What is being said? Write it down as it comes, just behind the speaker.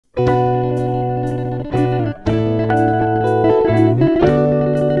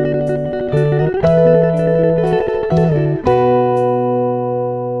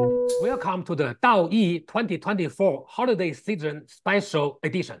to the DAOI 2024 Holiday Season Special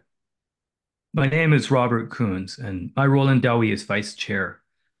Edition. My name is Robert Coons, and my role in DAOI is Vice Chair.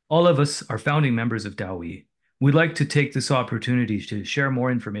 All of us are founding members of DAOI. We'd like to take this opportunity to share more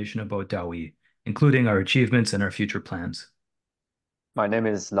information about DAOI, including our achievements and our future plans. My name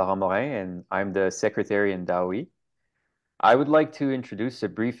is Laurent Morin, and I'm the Secretary in DAOI. I would like to introduce a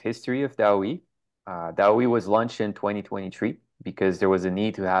brief history of DAOI. DAOI was launched in 2023 because there was a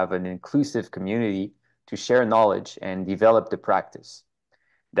need to have an inclusive community to share knowledge and develop the practice.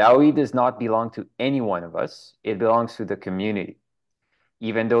 DAOI does not belong to any one of us. It belongs to the community.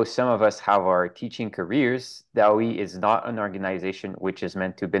 Even though some of us have our teaching careers, DAOI is not an organization which is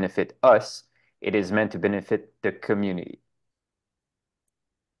meant to benefit us. It is meant to benefit the community.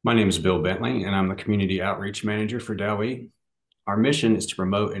 My name is Bill Bentley, and I'm the Community Outreach Manager for DAOI. Our mission is to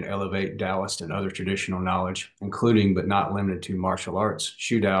promote and elevate Taoist and other traditional knowledge, including but not limited to martial arts,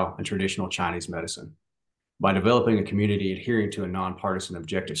 Shudao, and traditional Chinese medicine. By developing a community adhering to a nonpartisan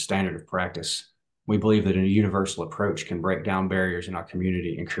objective standard of practice, we believe that a universal approach can break down barriers in our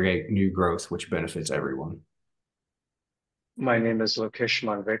community and create new growth which benefits everyone. My name is Lokesh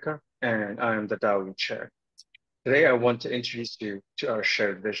Manvekar, and I am the DAOI Chair. Today, I want to introduce you to our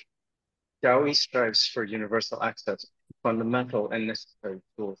shared vision. DAOI strives for universal access to fundamental and necessary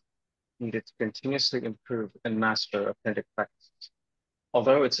tools needed to continuously improve and master authentic practices.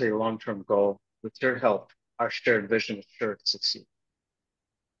 Although it's a long-term goal, with your help, our shared vision is sure to succeed.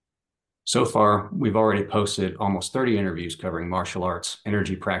 So far, we've already posted almost 30 interviews covering martial arts,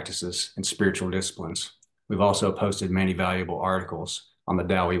 energy practices, and spiritual disciplines. We've also posted many valuable articles on the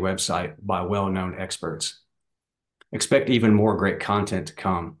DAOI website by well-known experts. Expect even more great content to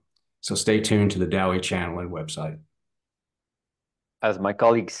come, so stay tuned to the DAOI channel and website. As my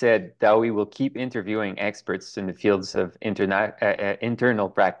colleague said, DAOI will keep interviewing experts in the fields of internal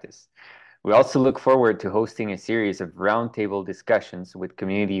practice. We also look forward to hosting a series of roundtable discussions with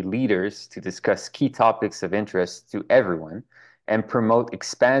community leaders to discuss key topics of interest to everyone and promote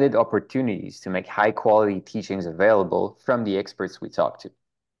expanded opportunities to make high-quality teachings available from the experts we talk to.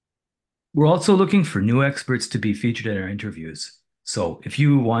 We're also looking for new experts to be featured in our interviews. So if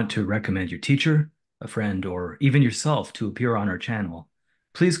you want to recommend your teacher, a friend, or even yourself to appear on our channel,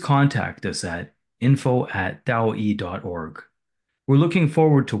 please contact us at info@daoi.org. We're looking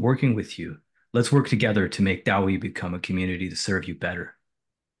forward to working with you. Let's work together to make DAOI become a community to serve you better.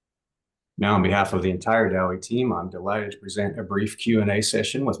 Now, on behalf of the entire DAOI team, I'm delighted to present a brief Q&A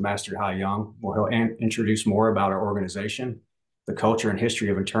session with Master Hai Yang, where he'll introduce more about our organization, the culture and history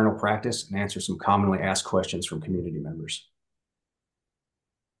of internal practice, and answer some commonly asked questions from community members.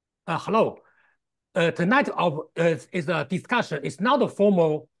 Hello. Tonight is a discussion. It's not a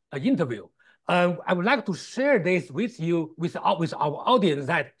formal interview. I would like to share this with you, with our audience,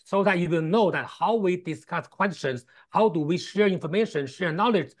 so that you will know that how we discuss questions, how do we share information, share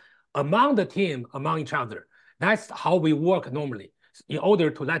knowledge among the team, among each other. That's how we work normally, in order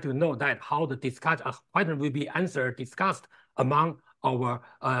to let you know that how the question will be answered, discussed among our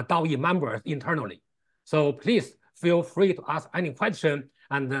DAOI members internally. So please feel free to ask any question.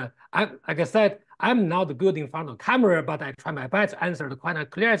 And like I said, I'm not good in front of the camera, but I try my best to answer the question as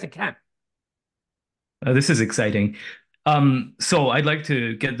clear as I can. This is exciting. So I'd like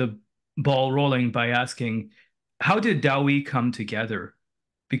to get the ball rolling by asking, how did DAOI come together?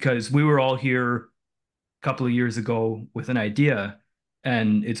 Because we were all here a couple of years ago with an idea,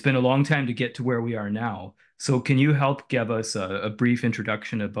 and it's been a long time to get to where we are now. So can you help give us a brief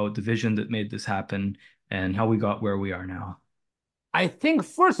introduction about the vision that made this happen and how we got where we are now? I think,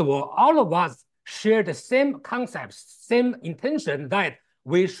 first of all of us share the same concepts, same intention that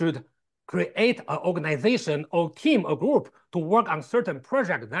we should create an organization or team or group to work on certain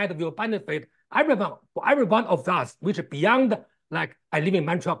projects that will benefit every one of us, which is beyond, like I live in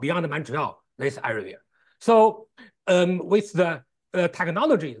Montreal, beyond Montreal, this area. So with the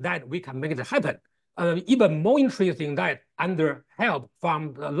technology that we can make it happen, even more interesting that under help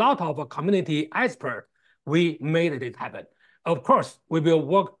from a lot of community experts, we made it happen. Of course, we will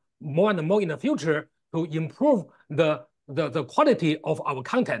work more and more in the future to improve the quality of our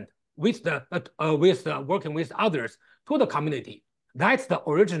content with working with others to the community. That's the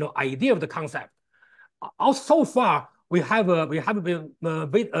original idea of the concept. So far, we have been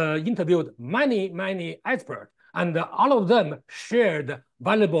interviewed many experts, and all of them shared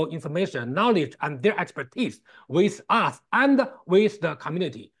valuable information, knowledge, and their expertise with us and with the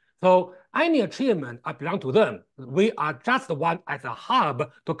community. So any achievement belongs to them. We are just one as a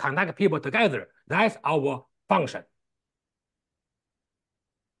hub to connect people together. That's our function.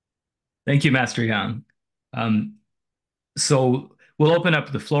 Thank you, Master Yang. So we'll open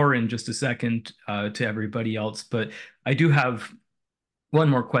up the floor in just a second to everybody else, but I do have one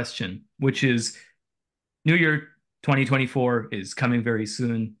more question, which is New Year 2024 is coming very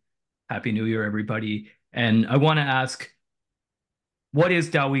soon. Happy New Year, everybody. And I want to ask, what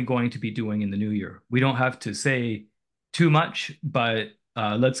is DAOI going to be doing in the new year? We don't have to say too much, but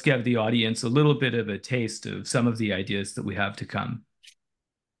let's give the audience a little bit of a taste of some of the ideas that we have to come.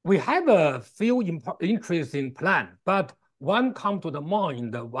 We have a few interesting plans, but one come to the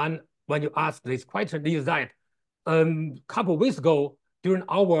mind when you ask this question is that a couple of weeks ago during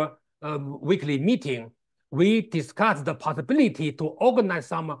our weekly meeting, we discussed the possibility to organize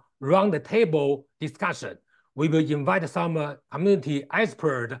some roundtable discussion. We will invite some community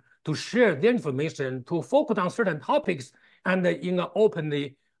experts to share their information, to focus on certain topics, and in an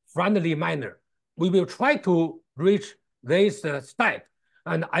openly friendly manner. We will try to reach this step,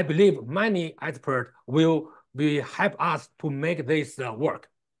 and I believe many experts will help us to make this work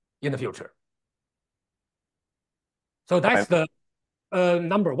in the future. So that's the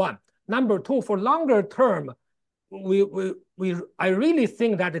number one. Number two, for longer term, I really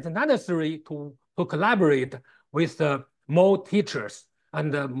think that it's necessary to collaborate with more teachers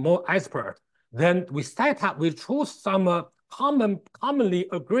and more experts. Then we choose some commonly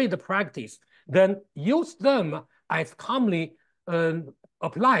agreed practice, then use them as commonly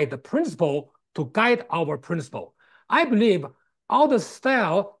applied principle to guide our principle. I believe all the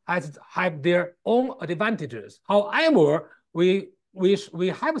style have their own advantages. However, we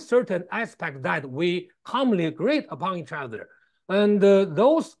have certain aspects that we commonly agree upon each other. And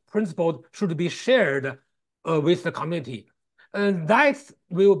those principles should be shared with the community. And that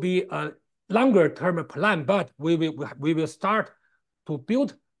will be a longer term plan, but we will start to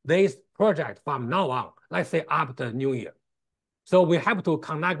build this project from now on, let's say after New Year. So we have to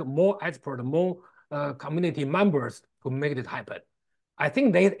connect more experts, more community members to make it happen. I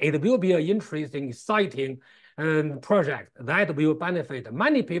think that it will be an interesting, exciting project that will benefit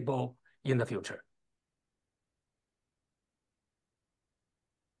many people in the future.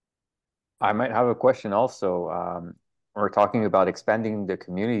 I might have a question also. We're talking about expanding the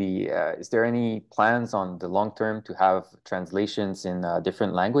community. Is there any plans on the long term to have translations in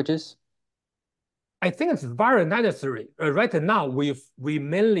different languages? I think it's very necessary. Right now, we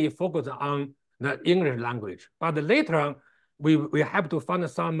mainly focus on the English language, but later on, we have to find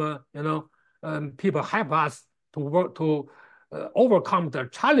some people help us to work to overcome the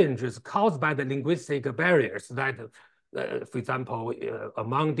challenges caused by the linguistic barriers that, for example,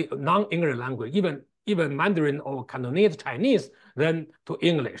 among the non-English language, even Mandarin or Cantonese Chinese, then to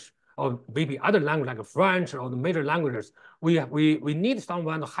English, or maybe other language like French or the major languages. We need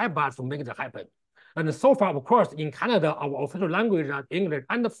someone to help us to make it happen. And so far, of course, in Canada, our official language are English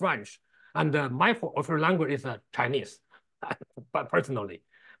and French, and my official language is Chinese, but personally.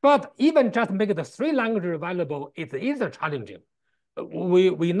 But even just make the three languages available, it is challenging.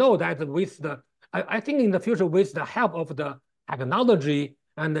 We know that with I think in the future, with the help of the technology,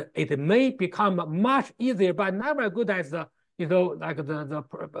 and it may become much easier, but never as good as the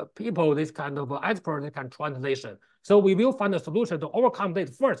people, this kind of experts, this kind of translation. So we will find a solution to overcome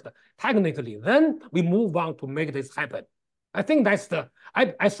this first, technically. Then we move on to make this happen. I think that's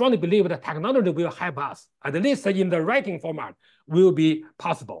I strongly believe that technology will help us, at least in the writing format, will be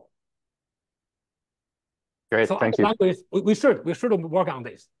possible. Great, so thank you. Language, we should work on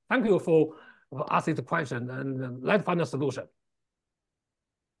this. Thank you for asking the question, and let's find a solution.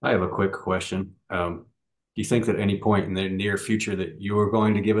 I have a quick question. Do you think that at any point in the near future that you are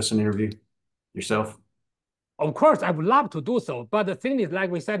going to give us an interview yourself? Of course, I would love to do so. But the thing is,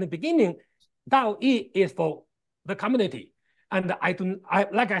 like we said in the beginning, DAOI is for the community. And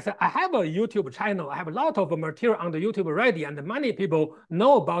like I said, I have a YouTube channel. I have a lot of material on the YouTube already, and many people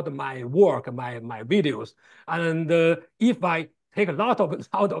know about my work, my videos. And if I take a lot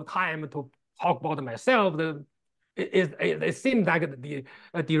of time to talk about myself, it seems like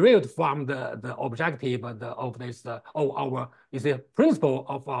derailed from the objective of this our is the principle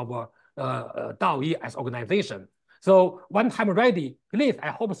of our DAOI as organization. So when time ready, please, I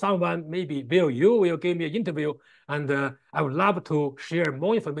hope someone, maybe you will give me an interview, and I would love to share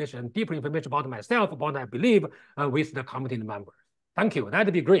more information, deeper information about myself, about what I believe with the community members. Thank you.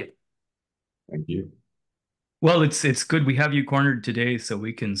 That'd be great. Thank you. Well, it's good we have you cornered today, so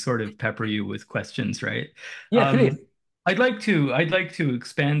we can sort of pepper you with questions, right? Yeah, please. I'd like to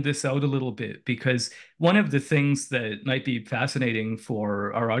expand this out a little bit, because one of the things that might be fascinating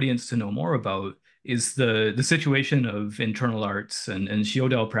for our audience to know more about is the situation of internal arts and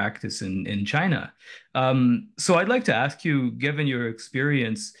Xiudao practice in China. So I'd like to ask you, given your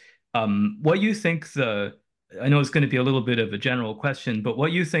experience, what you think the I know it's going to be a little bit of a general question, but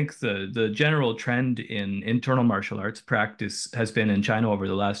what you think the general trend in internal martial arts practice has been in China over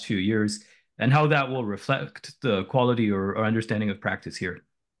the last few years, and how that will reflect the quality or understanding of practice here?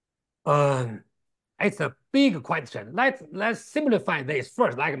 It's a big question. Let's simplify this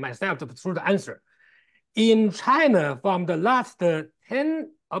first, like myself, through the answer. In China, from the last 5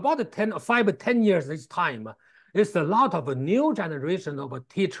 to 10 years this time, there's a lot of a new generation of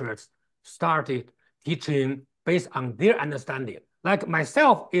teachers started teaching based on their understanding. Like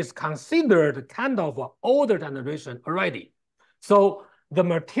myself is considered kind of an older generation already. So the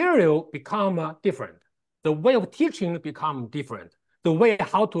material become different. The way of teaching become different. The way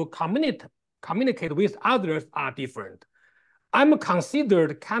how to communicate with others are different. I'm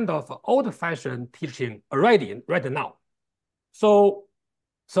considered kind of old-fashioned teaching already right now. So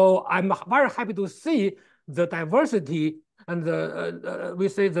I'm very happy to see the diversity and we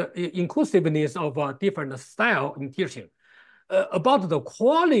say the inclusiveness of different style in teaching. About the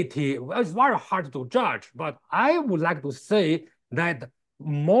quality, it's very hard to judge, but I would like to say that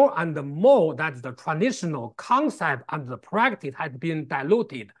more and more that the traditional concept and the practice has been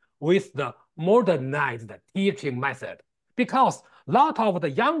diluted with the modernized teaching method. Because a lot of the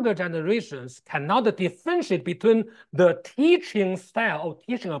younger generations cannot differentiate between the teaching style or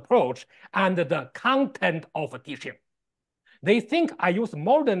teaching approach and the content of teaching. They think I use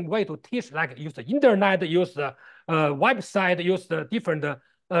modern way to teach, like use the internet, use the website, use the different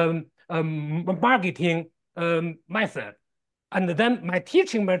marketing method. And then my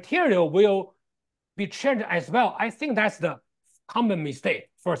teaching material will be changed as well. I think that's the common mistake,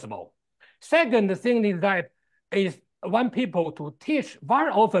 first of all. Second thing is that when people to teach,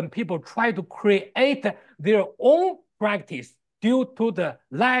 very often people try to create their own practice due to the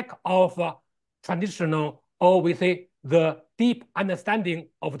lack of traditional, or we say the deep understanding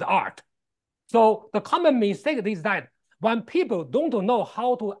of the art. So the common mistake is that when people don't know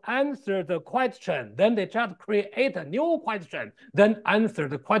how to answer the question, then they just create a new question, then answer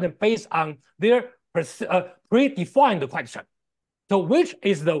the question based on their predefined question. So which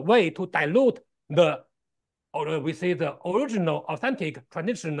is the way to dilute the, or we say the original, authentic,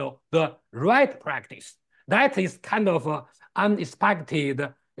 traditional, the right practice. That is kind of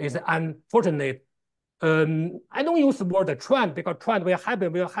unexpected, is unfortunate. I don't use the word trend because trend will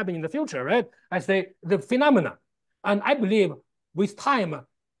happen in the future, right? I say the phenomenon. And I believe with time,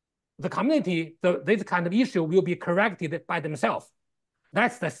 the community, this kind of issue will be corrected by themselves.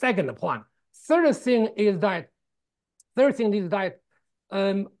 That's the second point. Third thing is that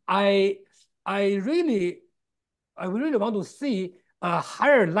I really want to see a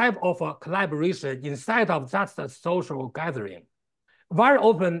higher level of collaboration inside of just a social gathering. Very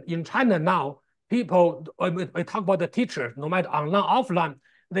often in China now, people, we talk about the teachers, no matter online, offline,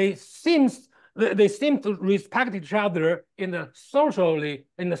 they seem to respect each other in the social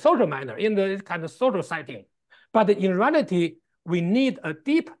manner, in the kind of social setting. But in reality, we need a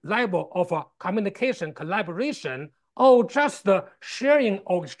deep level of communication, collaboration, or just the sharing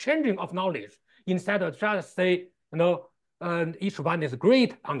or exchanging of knowledge, instead of just say, each one is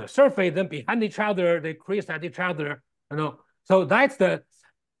great on the surface, then behind each other, they criticize each other, So that's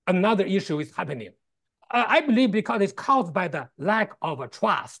another issue is happening. I believe because it's caused by the lack of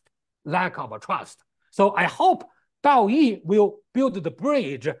trust. So I hope DAOI will build the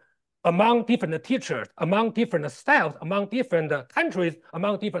bridge among different teachers, among different styles, among different countries,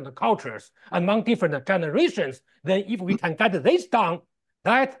 among different cultures, among different generations. Then if we can get this done,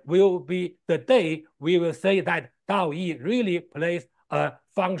 that will be the day we will say that DAOI really plays a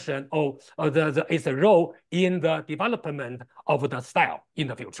function or is a role in the development of the style in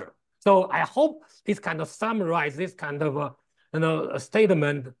the future. So I hope this kind of summarize this kind of a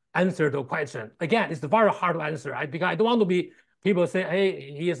statement answer the question. Again, it's very hard to answer, right? Because I don't want to be people say,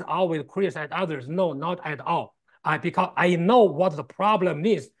 hey, he is always criticize others. No, not at all. Because I know what the problem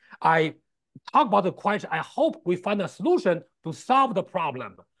is. I talk about the question. I hope we find a solution to solve the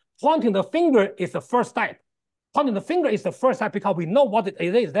problem. Pointing the finger is the first step. Pointing the finger is the first step because we know what it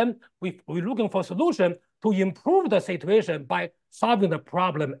is. Then we're looking for a solution to improve the situation by solving the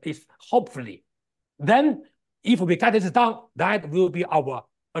problem is hopefully. Then if we get this done, that will be our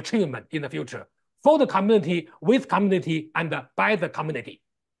achievement in the future for the community, with community, and by the community.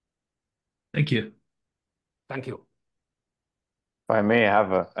 Thank you. Thank you. If I may, I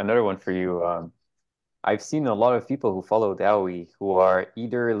have another one for you. I've seen a lot of people who follow DAOI who are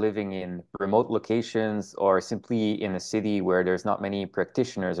either living in remote locations or simply in a city where there's not many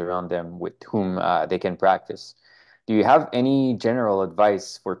practitioners around them with whom they can practice. Do you have any general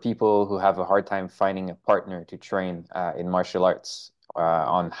advice for people who have a hard time finding a partner to train in martial arts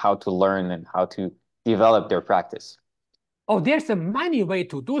on how to learn and how to develop their practice? Oh, there's a many way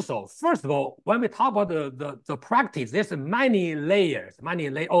to do so. First of all, when we talk about the practice, there's many layers,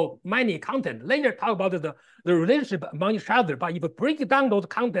 many content. Layer talk about the relationship among each other, but if you break down those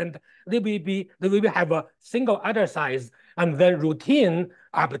content, they will have a single exercise and then routine,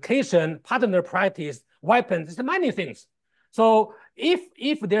 application, partner practice, weapons, there's many things. So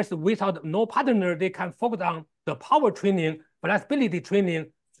if there's without no partner, they can focus on the power training, flexibility training,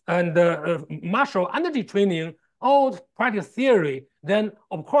 and martial energy training, all practice theory, then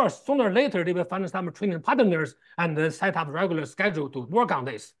of course, sooner or later, they will find some training partners and then set up regular schedule to work on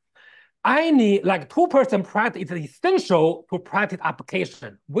this. I need like 2% practice is essential to practice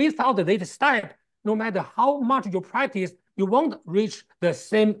application. Without this step, no matter how much you practice, you won't reach the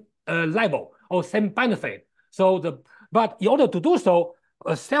same level or same benefit. But in order to do so,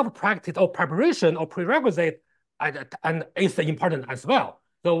 self-practice or preparation or prerequisite and is important as well.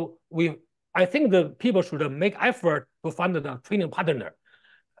 So I think the people should make effort to find the training partner.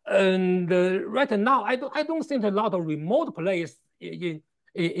 And right now, I don't think a lot of remote place in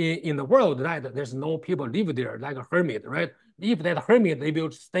the world, right? There's no people live there like a hermit, right? If that hermit, they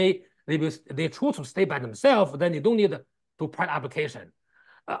choose to stay by themselves, then they don't need to practice application.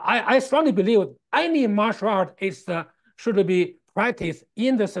 I strongly believe any martial art should be practiced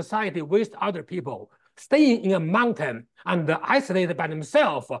in the society with other people. Staying in a mountain and isolated by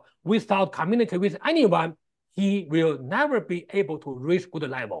himself without communicating with anyone, he will never be able to reach good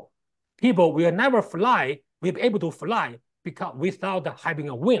level. People will never be able to fly because without having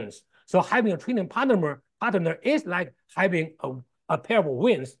a wings. So having a training partner is like having a pair of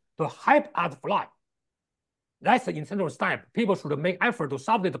wings to help us fly. That's the essential step. People should make effort to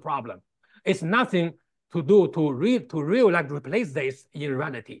solve this problem. It's nothing to do to replace this in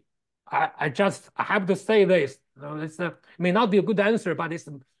reality. I have to say this. It may not be a good answer, but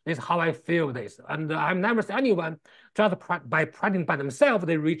it's how I feel this. And I've never seen anyone just by practicing by themselves,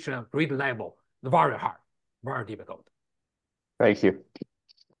 they reach a great level. Very hard, very difficult. Thank you.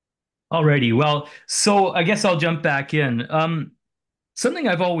 Alrighty. Well, so I guess I'll jump back in. Something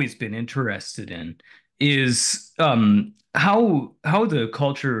I've always been interested in is how the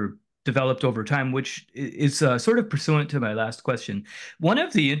culture developed over time, which is sort of pursuant to my last question. One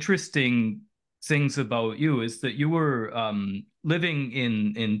of the interesting things about you is that you were living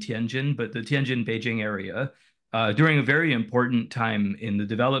in Tianjin, but the Tianjin-Beijing area, during a very important time in the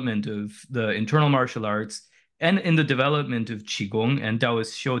development of the internal martial arts and in the development of Qigong and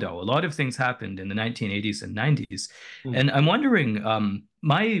Taoist Shoudao. A lot of things happened in the 1980s and 90s. Mm. And I'm wondering,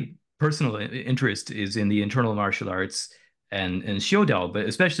 my personal interest is in the internal martial arts and Shoudao, but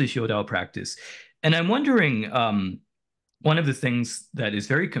especially Shoudao practice. And I'm wondering, one of the things that is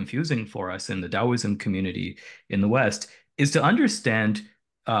very confusing for us in the Taoism community in the West is to understand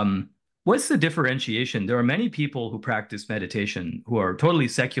what's the differentiation. There are many people who practice meditation who are totally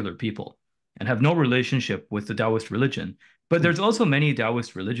secular people and have no relationship with the Taoist religion. But there's also many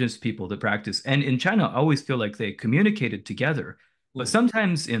Taoist religious people that practice. And in China, I always feel like they communicated together. But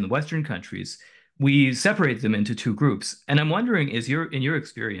sometimes in the Western countries, we separate them into two groups. And I'm wondering, in your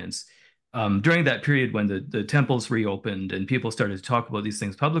experience, during that period when the temples reopened and people started to talk about these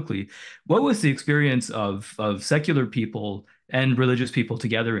things publicly, what was the experience of secular people and religious people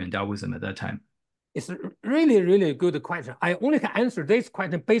together in Taoism at that time? It's a really, really good question. I only can answer this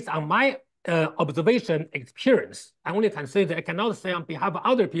question based on my observation experience. I only can say that I cannot say on behalf of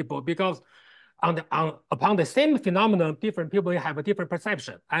other people because upon the same phenomenon, different people have a different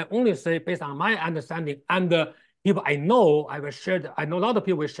perception. I only say based on my understanding and the people I know, I know a lot of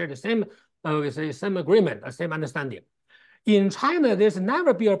people will share the same agreement, the same understanding. In China, there's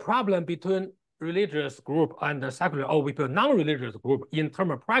never been a problem between religious group and the secular or with a non-religious group in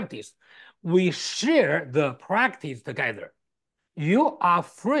terms of practice. We share the practice together. You are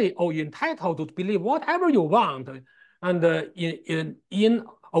free or entitled to believe whatever you want, and in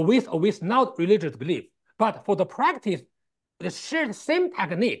or with not religious belief. But for the practice, they share the same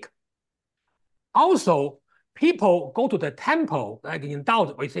technique. Also, people go to the temple, like in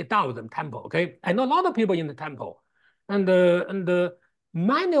Taoism, we say Taoism temple, okay? I know a lot of people in the temple. And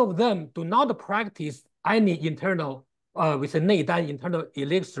many of them do not practice any internal, we say Neidan, internal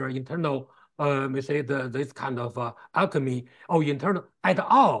elixir, internal, we say this kind of alchemy or internal at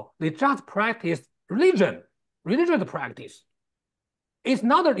all. They just practice religious practice. It's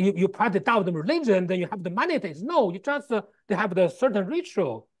not that you practice Taoism religion, then you have the meditation. No, you just they have the certain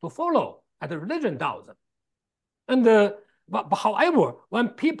ritual to follow at the religion Taoism. And but however, when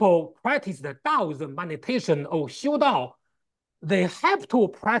people practice the Taoism meditation or Shoudao, they have to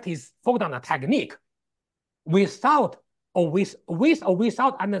practice focus on the technique without or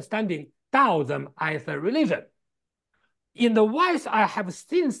without understanding Taoism as a religion. In the West, I have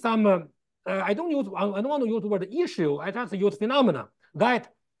seen some, I don't want to use the word issue, I just use phenomena,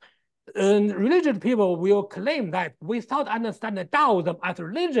 that religious people will claim that without understanding Taoism as a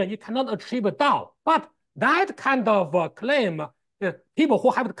religion, you cannot achieve Tao. But that kind of claim, people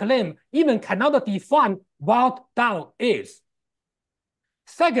who have the claim even cannot define what Tao is.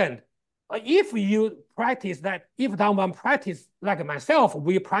 Second, if you practice that, if someone practice like myself,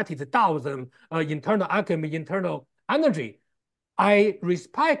 we practice Taoism, internal alchemy, internal energy. I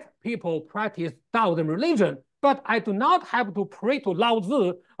respect people practice Taoism religion, but I do not have to pray to Lao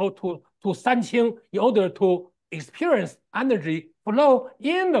Tzu or to Sanqing in order to experience energy flow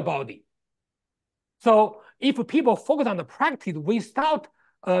in the body. So if people focus on the practice without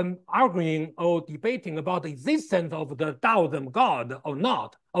arguing or debating about the existence of the Taoism God or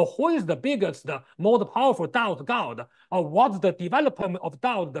not, or who is the biggest, most powerful Taoist God, or what's the development of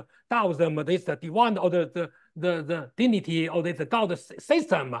Taoism, this divine or the dignity or this God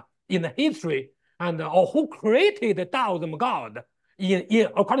system in the history, and or who created the Taoism God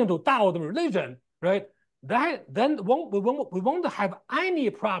according to Taoism religion, right? Then we won't have any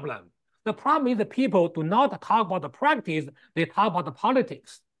problem. The problem is that people do not talk about the practice, they talk about the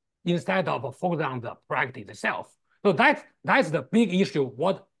politics instead of focusing on the practice itself. So that's the big issue,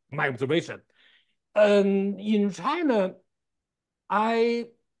 what my observation. In China, I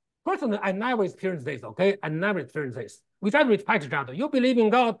never experienced this, okay? I never experienced this. We try to respect each other. You believe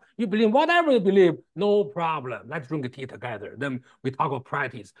in God, you believe whatever you believe, no problem. Let's drink tea together. Then we talk about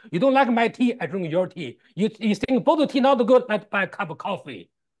practice. You don't like my tea, I drink your tea. You think both tea not good, let's buy a cup of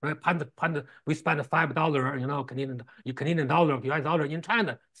coffee. Right? We spend $5, Canadian dollar, US dollar in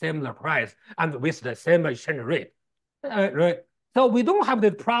China, similar price, and with the same exchange rate, right? So we don't have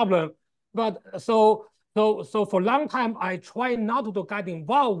this problem, but so for a long time, I try not to get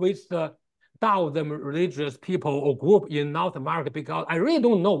involved with the Taoism religious people or group in North America because I really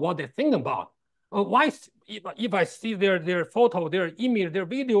don't know what they think about. Why, if I see their photo, their image, their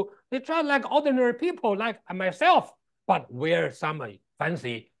video, they try like ordinary people like myself, but wear some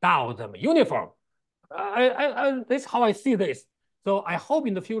fancy Taoism uniform. This is how I see this. So I hope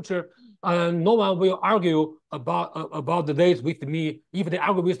in the future, no one will argue about this with me. If they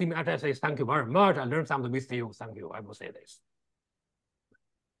argue with me, I just say thank you very much. I learned something with you. Thank you. I will say this.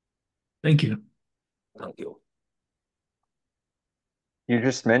 Thank you. Thank you. You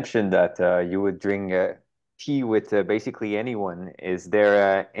just mentioned that you would drink tea with basically anyone. Is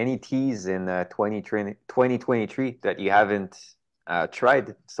there any teas in 2023 that you haven't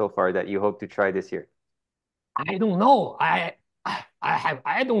tried so far that you hope to try this year? I don't know. I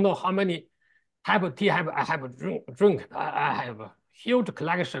don't know how many type of tea I have drink. I have a huge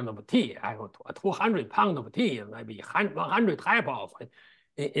collection of tea. I have 200 pounds of tea, maybe 100 type of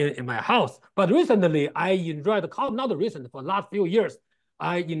in my house. But recently, I enjoyed the coffee. Not recently, for the last few years,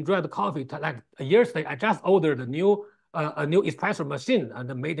 I enjoyed the coffee. Like yesterday, I just ordered a new espresso machine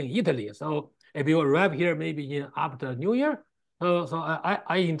and made in Italy. So it will arrive here maybe after New Year. So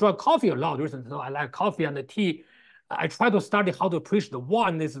I enjoy coffee a lot recently. So I like coffee and the tea. I try to study how to preach the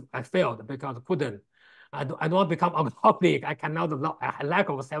one. I failed because I couldn't. I don't want to become alcoholic. I cannot. I lack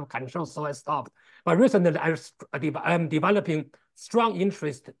of self-control, so I stopped. But recently, I'm developing strong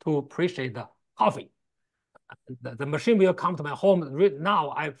interest to appreciate the coffee. The machine will come to my home. Right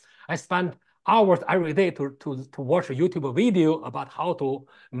now, I spend hours every day to watch a YouTube video about how to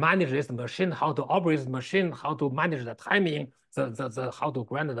manage this machine, how to operate this machine, how to manage the timing, how to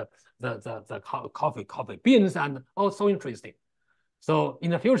grind the coffee beans, and also interesting. So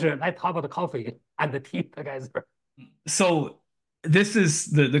in the future, let's talk about the coffee and the tea together. So this is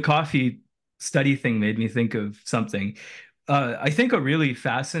the coffee study thing made me think of something. I think a really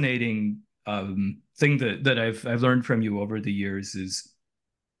fascinating thing that I've learned from you over the years is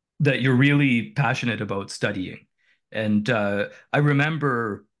that you're really passionate about studying. And I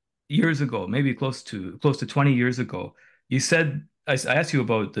remember years ago, maybe close to 20 years ago, you said, I asked you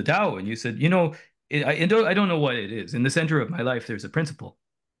about the Tao, and you said, I don't know what it is. In the center of my life, there's a principle.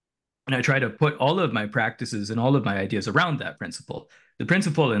 And I try to put all of my practices and all of my ideas around that principle. The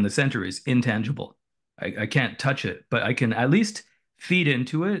principle in the center is intangible. I can't touch it, but I can at least feed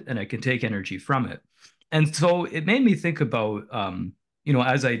into it and I can take energy from it. And so it made me think about,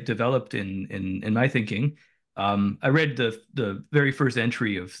 as I developed in my thinking, I read the very first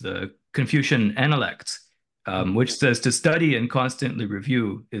entry of the Confucian Analects, which says to study and constantly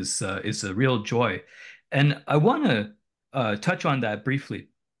review is a real joy. And I want to touch on that briefly.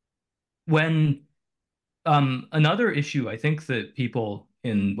 When another issue I think that people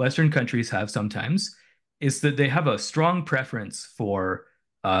in Western countries have sometimes is that they have a strong preference for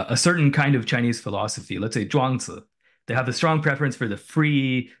a certain kind of Chinese philosophy, let's say Zhuangzi. They have a strong preference for the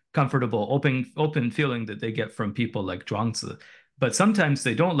free, comfortable, open feeling that they get from people like Zhuangzi. But sometimes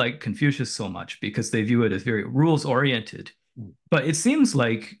they don't like Confucius so much because they view it as very rules-oriented. But it seems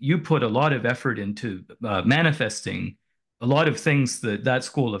like you put a lot of effort into manifesting a lot of things that that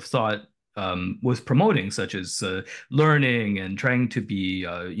school of thought was promoting, such as learning and trying to be,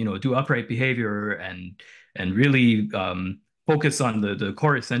 do upright behavior and really focus on the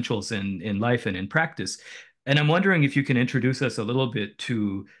core essentials in life and in practice. And I'm wondering if you can introduce us a little bit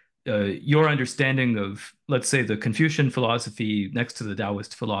to your understanding of, let's say, the Confucian philosophy next to the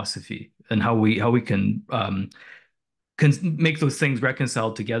Taoist philosophy, and how we can make those things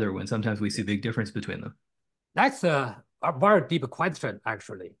reconciled together when sometimes we see a big difference between them. That's a very deep question,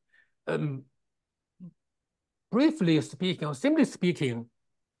 actually. Briefly speaking, or simply speaking,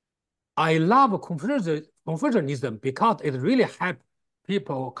 I love Confucianism because it really helped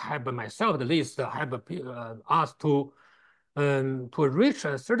people, help myself at least, help us to reach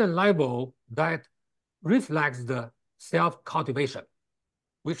a certain level that reflects the self-cultivation,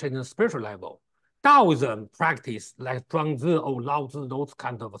 which is a spiritual level. Taoism practice, like Zhuangzi or Lao Tzu, those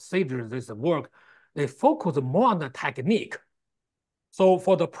kind of sages, this work, they focus more on the technique. So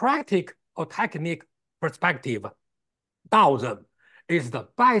for the practice or technique perspective, Taoism is the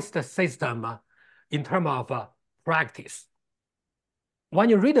best system in terms of practice. When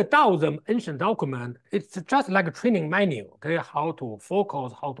you read the Taoism ancient document, it's just like a training manual, okay? How to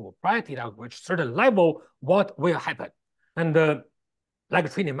focus, how to practice at which certain level, what will happen. And like a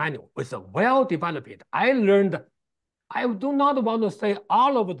training manual, it's well developed. I learned, I do not want to say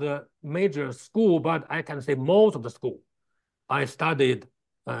all of the major school, but I can say most of the school. I studied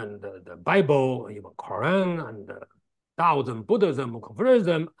the Bible, even Quran, and Taoism, Buddhism,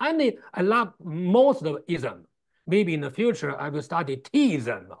 Confucianism, and I love most of ism. Maybe in the future, I will study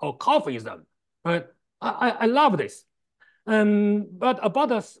teaism or coffeeism, but I love this. But about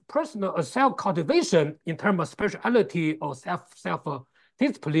the personal self-cultivation in terms of spirituality or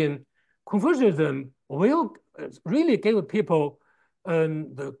self-discipline, Confucianism will really give people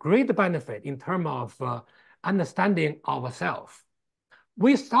the great benefit in terms of understanding ourselves.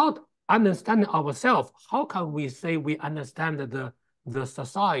 Without understanding ourselves, how can we say we understand the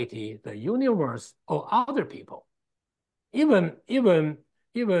society, the universe, or other people? Even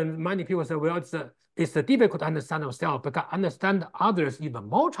many people say, well, it's difficult to understand ourselves, but understand others even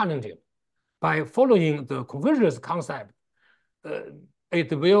more challenging. By following the Confucius concept,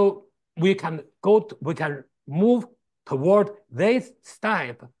 we can move toward this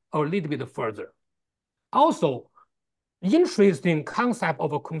step a little bit further. Also, interesting concept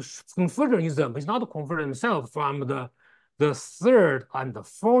of Confucianism is not Confucius himself from the third and the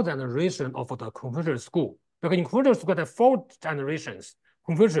fourth generation of the Confucius school. Because in Confucius school, there are 4 generations: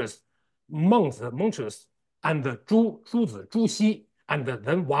 Confucius, Mencius, and Zhuzi, Zhuxi, and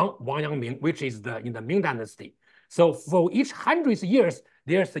then Wang Yangming, which is in the Ming Dynasty. So for each 100 years,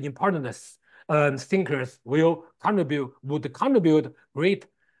 there's the important thinkers would contribute great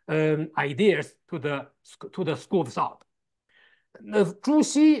ideas to the school of thought. The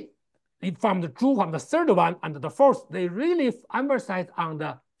Zhuxi, from the third one and the fourth, they really emphasize on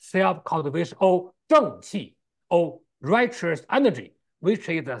the self-cultivation or zhengqi, or righteous energy, which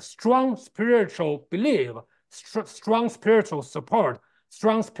is a strong spiritual belief, strong spiritual support,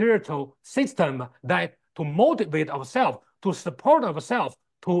 strong spiritual system that to motivate ourselves, to support ourselves,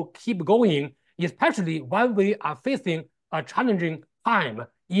 to keep going, especially when we are facing a challenging time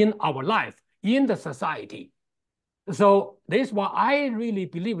in our life, in the society. So this is why I really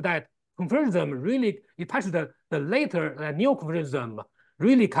believe that Confucianism really, especially the later Neo-Confucianism,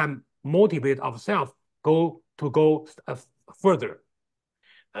 really can motivate ourselves to go further.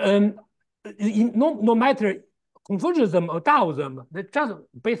 No matter Confucianism or Taoism, just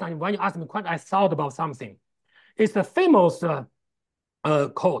based on when you ask me question, I thought about something. It's the famous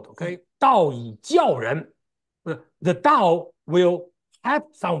quote, okay? 道以教人. The Tao will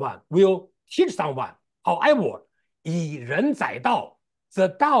help someone, will teach someone. However, 以人载道, the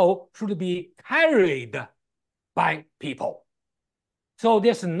Tao should be carried by people. So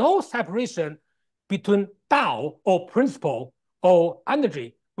there's no separation between Tao or principle or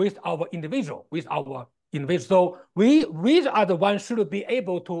energy with our individual, So we are the ones should be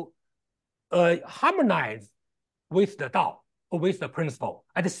able to harmonize with the Tao or with the principle.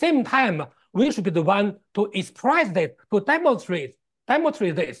 At the same time, we should be the one to express that, to demonstrate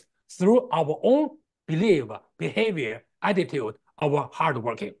this through our own belief, behavior, attitude, our hard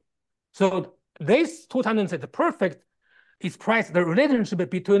working. So these 2 tendencies is perfect express the relationship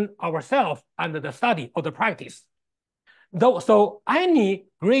between ourselves and the study or the practice. So any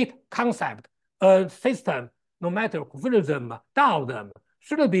great concept, system, no matter confucianism, Taoism,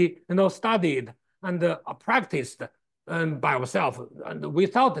 should be studied and practiced by ourselves and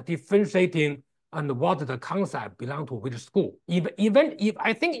without differentiating and what the concept belong to which school. Even if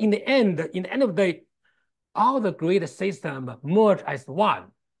I think in the end of the day, all the great system merge as one.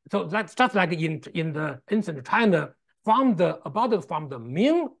 So that's just like in the ancient China, from the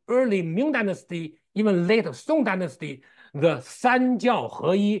early Ming Dynasty, even late Song Dynasty, the 三教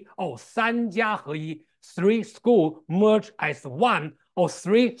合一 or 三家合一, 3 school merge as one, or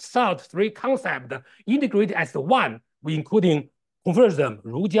 3 thought, 3 concept integrated as one, including Confucianism,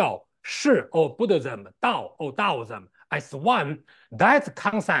 儒教, Shi or Buddhism, Dao or Taoism as one. That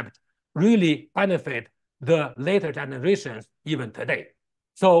concept really benefit the later generations even today.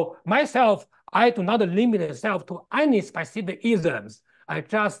 So myself, I do not limit myself to any specific isms. I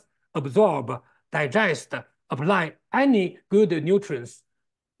just absorb, digest, apply any good nutrients,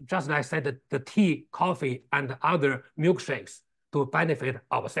 just like I said, the tea, coffee, and other milkshakes to benefit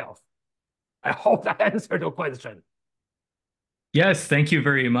ourselves. I hope that answered your question. Yes, thank you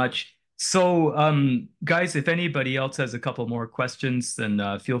very much. So, guys, if anybody else has a couple more questions, then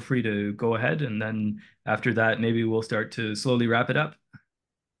feel free to go ahead. And then after that, maybe we'll start to slowly wrap it up.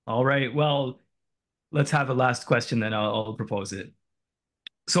 All right. Well, let's have a last question, then I'll propose it.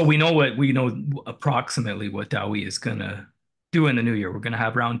 So we know approximately what DAOI is gonna do in the new year. We're gonna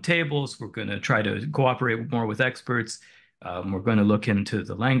have round tables. We're gonna try to cooperate more with experts. We're gonna look into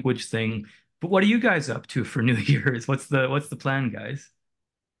the language thing. But what are you guys up to for New Year's? What's the plan, guys?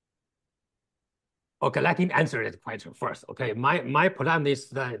 Okay, let me answer that question first. Okay, my plan is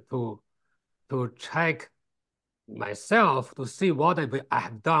that to check myself to see what I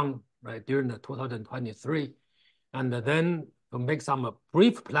have done right during the 2023, and then to make some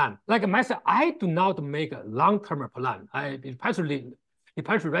brief plan. Like myself, I do not make a long-term plan. Especially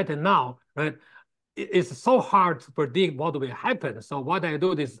right now, right? It's so hard to predict what will happen. So what I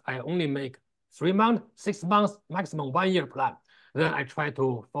do is I only make 3 months, 6 months, maximum 1 year plan. Then I try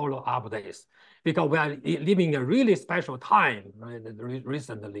to follow up this because we are living a really special time. Right?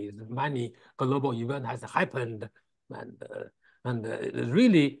 Recently, many global events has happened, and it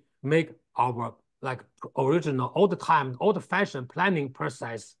really make our original old-fashioned planning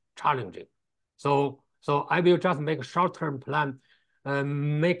process challenging. So I will just make a short-term plan,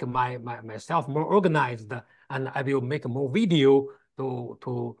 make myself more organized, and I will make more video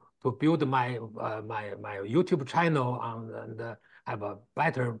to build my YouTube channel and have a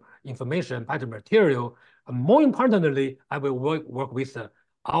better information, better material. More importantly, I will work with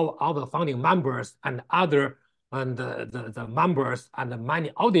all the founding members and other the members and the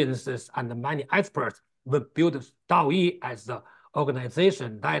many audiences and the many experts will build DAOI as an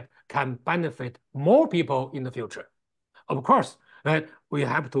organization that can benefit more people in the future. Of course, right, we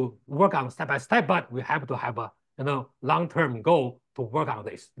have to work on step by step, but we have to have a long-term goal to work on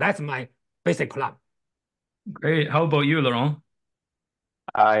this. That's my basic plan. Great. How about you, Laurent?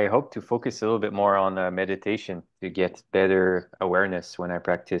 I hope to focus a little bit more on meditation to get better awareness when I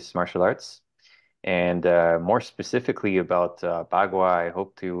practice martial arts. And more specifically about Bagua, I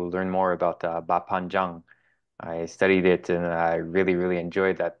hope to learn more about Bapanjang. I studied it and I really, really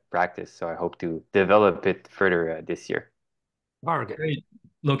enjoyed that practice. So I hope to develop it further this year. Very good. Great.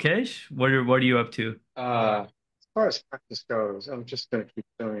 Lokesh, what are you up to? As far as practice goes, I'm just going to keep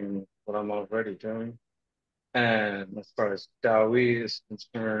doing what I'm already doing. And as far as DAOI is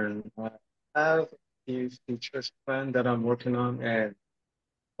concerned, I have a few features planned that I'm working on. And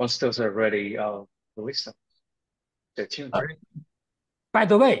once those are ready, I'll release them. Stay tuned. By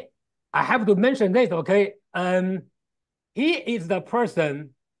the way, I have to mention this, okay? He is the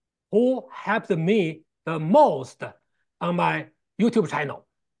person who helped me the most on my YouTube channel.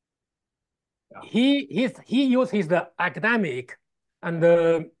 Yeah. He uses the academic and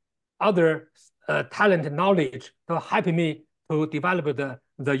the other talent knowledge to help me to develop the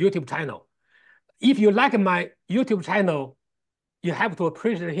YouTube channel. If you like my YouTube channel, you have to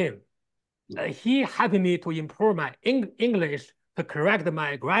appreciate him. He helped me to improve my English, to correct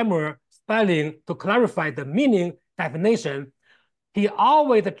my grammar, spelling, to clarify the meaning, definition. He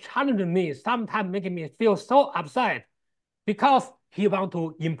always challenged me, sometimes making me feel so upset because he wants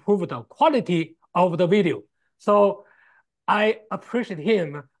to improve the quality of the video. So I appreciate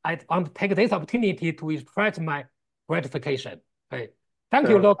him. I want to take this opportunity to express my gratification. Okay. Thank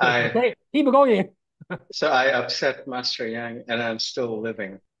you, Loki. Okay, keep going. So I upset Master Yang and I'm still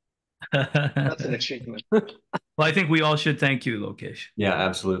living. That's an achievement. Well, I think we all should thank you, Lokesh. Yeah,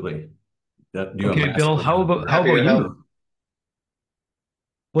 absolutely. Okay, Bill, how about you?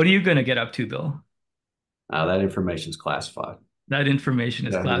 What are you going to get up to, Bill? That information is classified. That information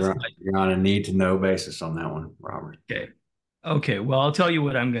is classified. You're on a need-to-know basis on that one, Robert. Okay. Okay. Well, I'll tell you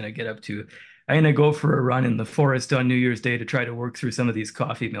what I'm going to get up to. I'm going to go for a run in the forest on New Year's Day to try to work through some of these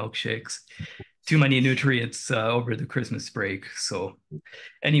coffee milkshakes. Too many nutrients over the Christmas break. So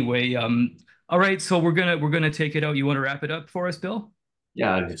anyway, all right. So we're gonna take it out. You want to wrap it up for us, Bill?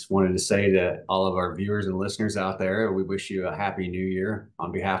 Yeah, I just wanted to say to all of our viewers and listeners out there, we wish you a happy new year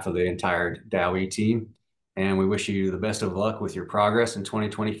on behalf of the entire DAOI team. And we wish you the best of luck with your progress in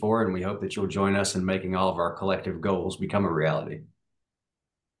 2024. And we hope that you'll join us in making all of our collective goals become a reality.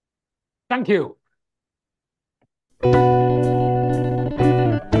 Thank you.